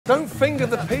Don't finger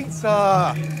the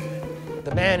pizza.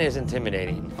 The man is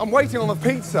intimidating. I'm waiting on the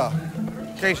pizza.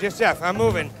 Okay, chef, I'm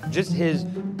moving. Just his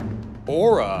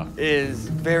aura is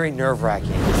very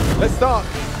nerve-wracking. Let's start.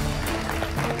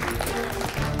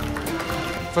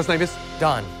 First name is?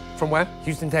 Don. From where?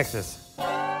 Houston, Texas.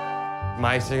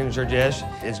 My signature dish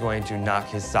is going to knock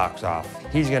his socks off.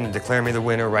 He's going to declare me the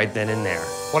winner right then and there.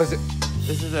 What is it?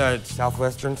 This is a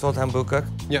Southwestern Sultan Bukak.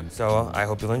 Yep. So I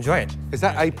hope you'll enjoy it. Is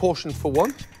that a portion for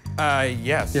one?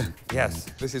 Yes. Yeah. Yes.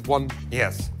 This is one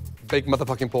Yes. big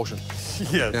motherfucking portion.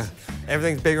 Yes. Yeah.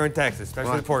 Everything's bigger in Texas,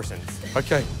 especially the portions.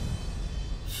 Okay.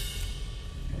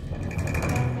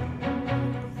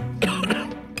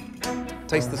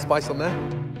 Taste the spice on there.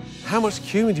 How much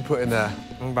cumin do you put in there?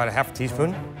 About a half a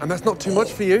teaspoon. And that's not too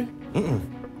much for you? Mm-mm.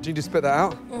 Do you just spit that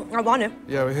out? I want it.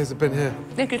 Yeah, well, here's a bin here.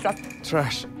 Thank you, chef.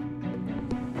 Trash.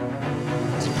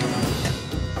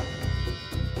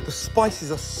 The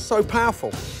spices are so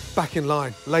powerful. Back in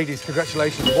line. Ladies,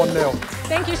 congratulations, 1-0.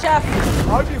 Thank you, chef.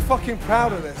 I hope you're fucking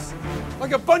proud of this.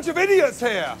 Like a bunch of idiots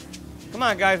here. Come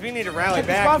on, guys, we need to rally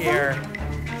back here.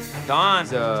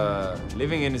 Don's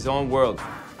living in his own world.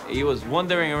 He was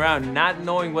wandering around, not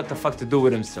knowing what the fuck to do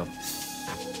with himself.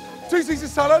 2 Caesar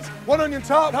salads, 1 onion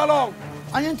tart. How long?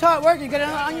 Onion tart working. Get an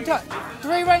onion tart.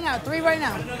 3 right now. 3 right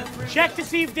now. Check to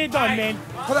see if they're done, man.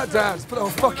 Put that down. Just put the whole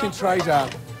fucking tray down.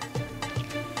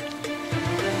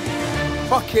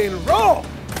 Fucking raw!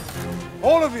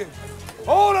 All of you!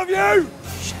 All of you!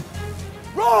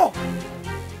 Raw!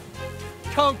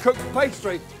 Can't cook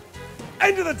pastry.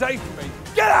 End of the day for me.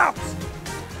 Get out!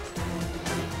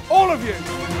 All of you,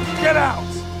 get out!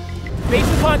 Based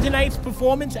upon tonight's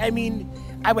performance, I mean,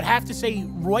 I would have to say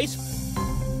Royce,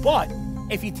 but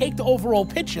if you take the overall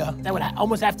picture, I would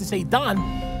almost have to say Don.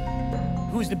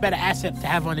 Who's the better asset to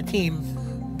have on the team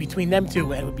between them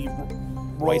two? It would be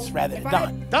Royce rather than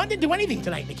Don. Don didn't do anything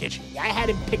tonight in the kitchen. I had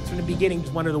him picked from the beginning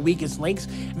as one of the weakest links.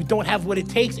 You don't have what it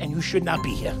takes, and you should not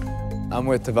be here. I'm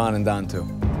with Tavon and Don, too.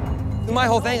 My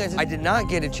whole thing is I did not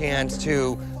get a chance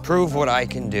to prove what I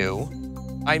can do.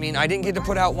 I mean, I didn't get to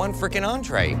put out one freaking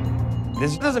entree.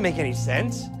 This doesn't make any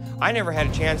sense. I never had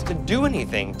a chance to do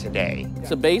anything today.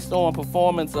 So based on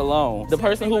performance alone, the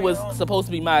person who was supposed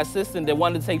to be my assistant that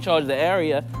wanted to take charge of the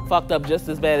area fucked up just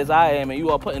as bad as I am, and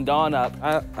you are putting Dawn up.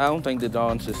 I don't think that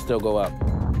Dawn should still go up.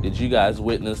 Did you guys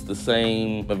witness the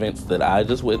same events that I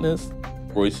just witnessed?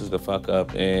 Royce is the fuck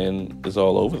up, and it's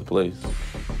all over the place.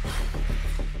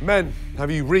 Men,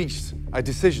 have you reached a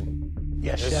decision?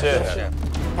 Yes, Chef. chef. Chef.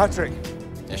 Patrick,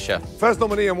 Yes, chef. first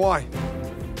nominee and why?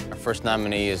 Our first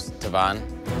nominee is Tavon.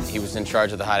 He was in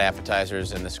charge of the hot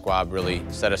appetizers, and the squab really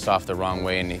set us off the wrong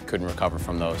way, and he couldn't recover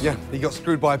from those. Yeah, he got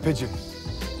screwed by a pigeon.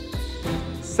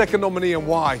 Second nominee and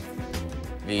why?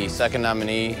 The second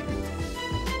nominee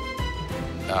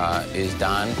is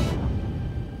Don.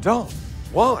 Don,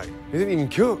 why? He didn't even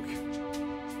cook.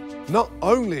 Not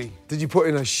only did you put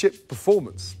in a shit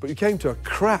performance, but you came to a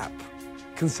crap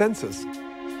consensus.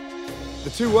 The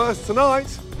 2 worst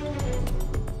tonight,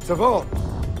 Tavon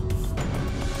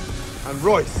and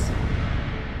Royce.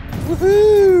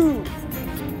 Woohoo!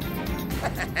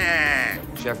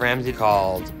 Chef Ramsay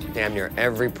called damn near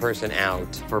every person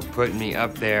out for putting me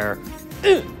up there.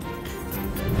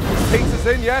 Pizza's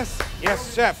in, yes?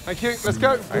 Yes, chef. Thank you. Let's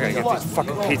go. I gotta get these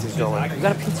fucking pizzas going. You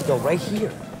got a pizza dough right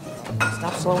here.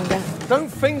 Stop slowing down. Don't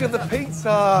finger the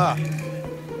pizza.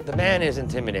 The man is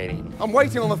intimidating. I'm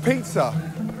waiting on the pizza.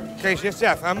 Okay,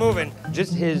 chef, I'm moving.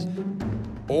 Just his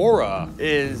aura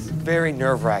is very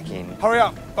nerve-wracking. Hurry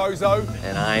up, bozo.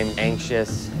 And I'm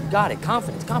anxious, Got it.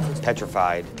 Confidence, confidence.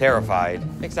 petrified, terrified,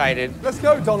 excited. Let's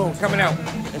go, Donald. Coming out.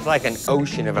 It's like an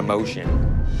ocean of emotion.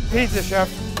 Pizza, chef.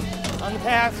 On the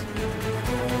pass.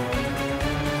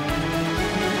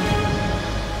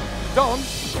 Don,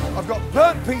 I've got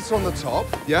burnt pizza on the top,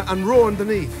 yeah, and raw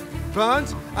underneath.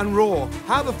 Burnt and raw.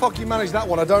 How the fuck you manage that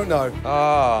one, I don't know.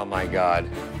 Oh, my God.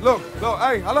 Look,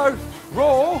 hey, hello.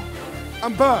 Raw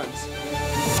and burnt.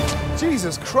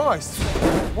 Jesus Christ.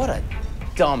 What a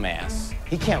dumbass.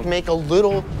 He can't make a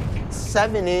little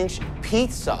 7-inch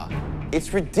pizza.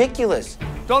 It's ridiculous.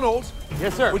 Donald.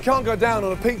 Yes, sir. We can't go down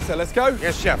on a pizza. Let's go.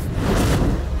 Yes, chef.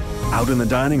 Out in the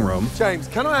dining room, James,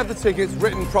 can I have the tickets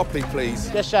written properly, please?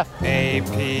 Yes, chef.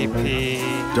 A-P-P.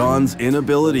 Don's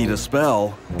inability to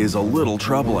spell is a little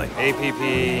troubling.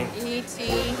 A-P-P.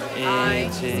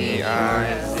 E-T-I-Z.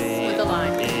 With a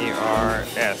line.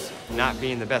 E-R-S. Not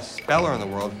being the best speller in the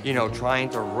world, you know, trying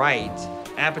to write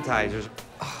appetizers.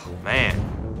 Oh, man.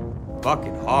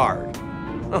 Fucking hard.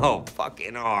 Oh,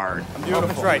 fucking hard. Beautiful.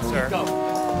 That's right, sir.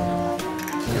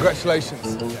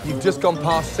 Congratulations. You've just gone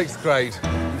past 6th grade,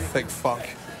 you thick fuck.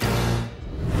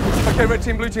 Okay, red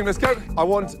team, blue team, let's go. I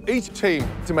want each team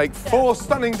to make 4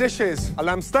 stunning dishes. A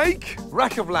lamb steak,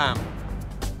 rack of lamb,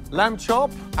 lamb chop,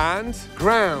 and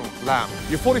ground lamb.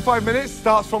 Your 45 minutes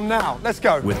starts from now. Let's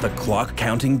go. With the clock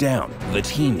counting down, the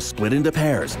teams split into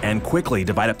pairs and quickly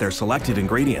divide up their selected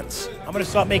ingredients. I'm gonna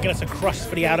start making us a crust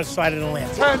for the outer side of the lamb.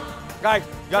 10. Guys,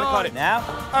 you gotta cut it now.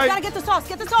 8. You gotta get the sauce,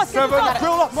 get the sauce, get 7. the sauce.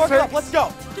 Grill up, More 6, up, let's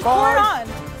go. Just 5, pour it on.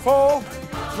 4,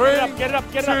 3, Get it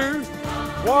up, get it up. 2,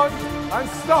 1, and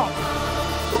stop.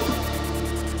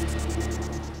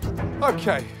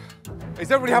 Okay.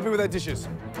 Is everybody happy with their dishes?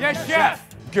 Yes,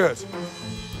 chef. Good.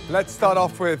 Let's start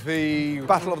off with the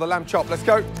battle of the lamb chop. Let's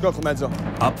go. Go, Clemenza.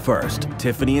 Up first,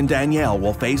 Tiffany and Danielle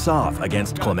will face off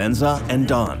against Clemenza and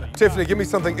Don. Tiffany, give me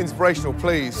something inspirational,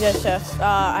 please. Yes, chef.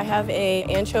 I have a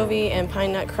anchovy and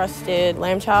pine nut crusted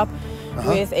lamb chop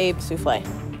with a souffle.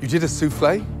 You did a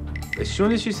souffle? As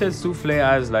soon as she said souffle,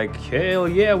 I was like, hell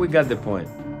yeah, we got the point.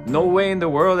 No way in the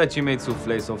world that you made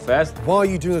souffle so fast. Why are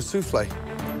you doing a souffle?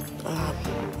 I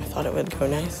thought it would go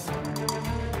nice.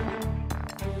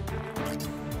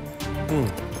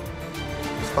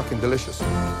 It's fucking delicious.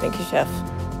 Thank you, chef.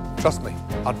 Trust me,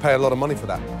 I'd pay a lot of money for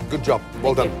that. Good job.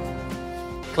 Well done.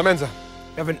 Clemenza.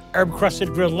 We have an herb-crusted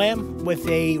grilled lamb with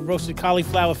a roasted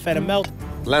cauliflower feta melt.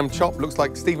 Lamb chop looks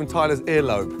like Steven Tyler's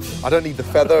earlobe. I don't need the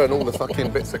feather and all the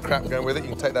fucking bits of crap going with it. You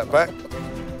can take that back.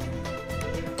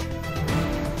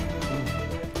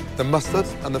 The mustard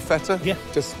and the feta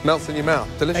just melts in your mouth.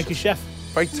 Delicious. Thank you, chef.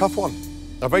 Very tough one.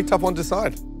 A very tough one to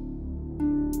decide.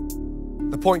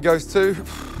 The point goes to...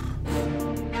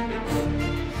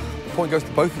 The point goes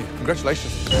to both of you.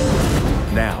 Congratulations.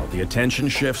 Now, the attention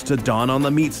shifts to Don on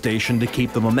the meat station to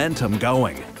keep the momentum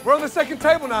going. We're on the second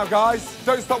table now, guys.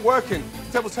 Don't stop working.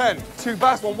 Table 10. 2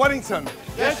 bass, 1 Wellington.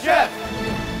 Yes, chef.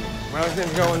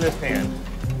 Wellington's go in this pan.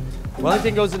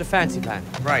 Wellington goes in the fancy pan.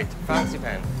 Right, fancy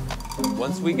pan.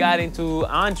 Once we got into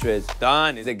entrees,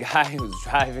 Don is the guy who's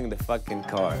driving the fucking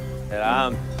car, and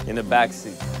I'm in the back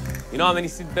seat. You know how many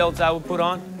seat belts I would put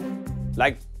on?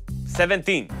 Like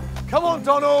 17. Come on,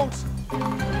 Donald.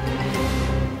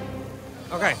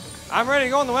 Okay, I'm ready to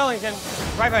go on the Wellington.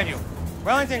 Right behind you.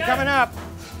 Wellington coming up.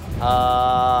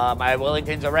 My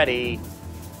Wellingtons are ready.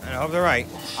 I hope they're right.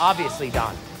 Obviously,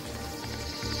 Don.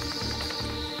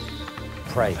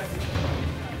 Pray.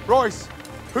 Royce,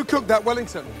 who cooked that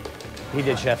Wellington? He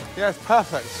did, chef. Yes,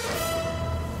 perfect.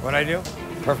 What'd I do?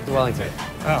 Perfect Wellington.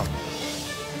 Oh.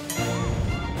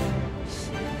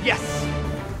 Yes.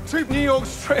 2 New York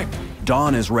strip.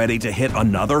 Don is ready to hit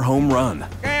another home run.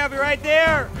 Okay, I'll be right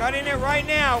there. Got in it right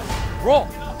now. Roll.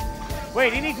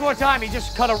 Wait, he needs more time. He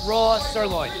just cut a raw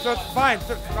sirloin. So it's fine.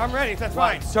 I'm ready. That's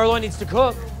fine. Sirloin needs to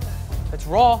cook. It's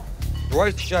raw.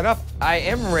 Royce, shut up. I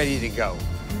am ready to go.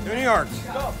 To New York.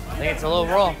 I think it's a little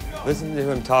raw. Listen to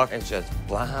him talk and just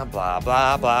blah, blah,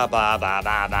 blah, blah, blah, blah,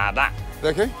 blah, blah, blah.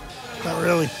 Okay? Not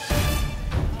really.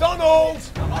 Donald!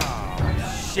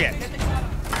 Oh, shit.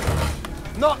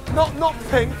 Not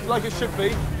pink like it should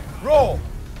be. Raw.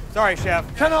 Sorry, chef.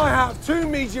 Can I have 2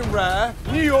 medium rare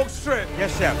New York strip?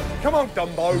 Yes, chef. Come on,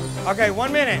 Dumbo. Okay,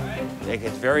 1 minute. It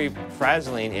gets very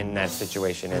frazzling in that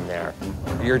situation in there.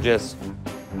 You're just,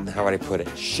 how would I put it,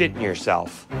 shitting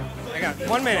yourself. I got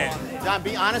 1 minute. Don,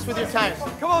 be honest with your time.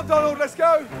 Come on, Donald, let's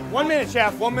go. 1 minute,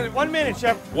 chef. 1 minute. 1 minute,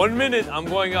 chef. 1 minute, I'm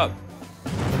going up.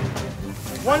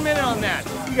 1 minute on that.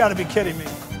 You gotta be kidding me.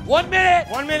 1 minute.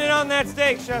 1 minute on that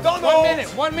steak, chef. Donald! 1 minute.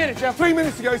 1 minute, chef. 3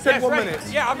 minutes ago, you said Yes, 1 right. minute.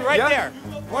 Yeah, I'll be right there.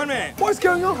 1 minute. What's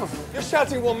going on? You're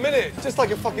shouting 1 minute, just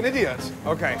like a fucking idiot.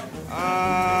 Okay.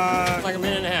 Like a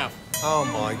minute and a half. Oh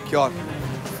my God.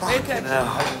 Pay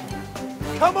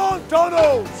attention. Come on,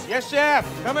 Donald! Yes, chef.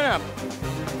 Coming up.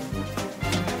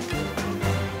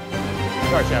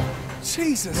 Sorry, chef.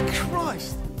 Jesus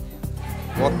Christ.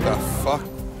 What the fuck?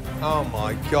 Oh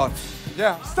my God.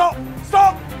 Yeah, stop!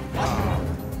 Stop!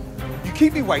 You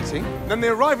keep me waiting, then they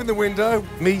arrive in the window,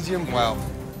 medium well.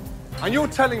 And you're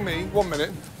telling me 1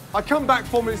 minute. I come back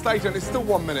 4 minutes later and it's still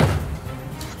 1 minute.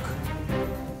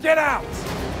 Get out!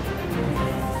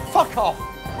 Fuck off!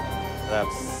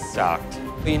 That sucked.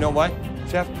 But you know what,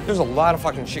 chef? There's a lot of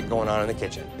fucking shit going on in the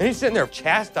kitchen. And he's sitting there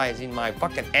chastising my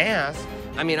fucking ass.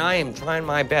 I mean, I am trying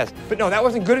my best. But no, that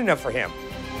wasn't good enough for him.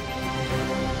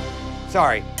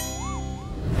 Sorry.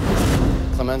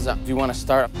 Clemenza, do you want to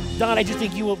start? Don, I just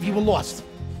think you were lost.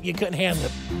 You couldn't handle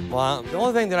it. Well, the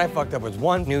only thing that I fucked up was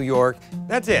 1 New York.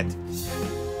 That's it.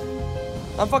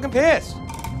 I'm fucking pissed.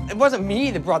 It wasn't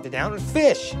me that brought it down, it was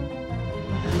fish.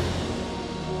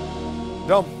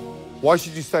 Dom, why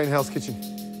should you stay in Hell's Kitchen?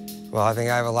 Well, I think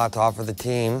I have a lot to offer the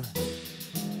team.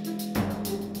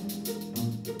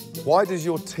 Why does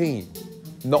your team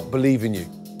not believe in you?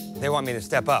 They want me to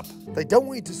step up. They don't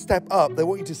want you to step up, they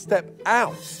want you to step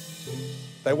out.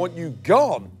 They want you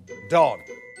gone, Don.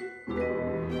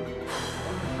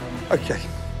 Okay,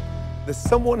 there's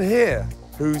someone here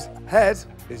whose head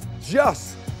is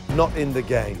just not in the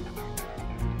game.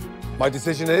 My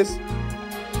decision is...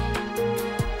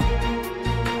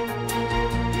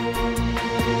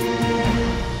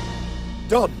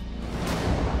 Don,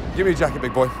 give me a jacket,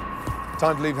 big boy.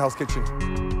 Time to leave Hell's Kitchen.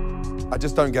 I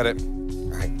just don't get it.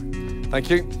 All right. Thank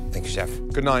you. Thanks, Chef.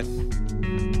 Good night.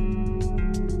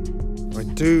 I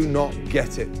do not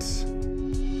get it.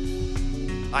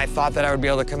 I thought that I would be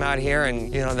able to come out here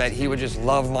and, you know, that he would just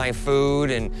love my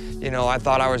food. And, you know, I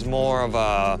thought I was more of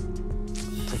a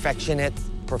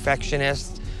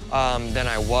perfectionist than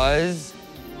I was.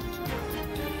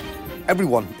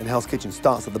 Everyone in Hell's Kitchen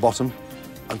starts at the bottom.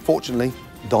 Unfortunately,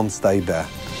 Don stayed there.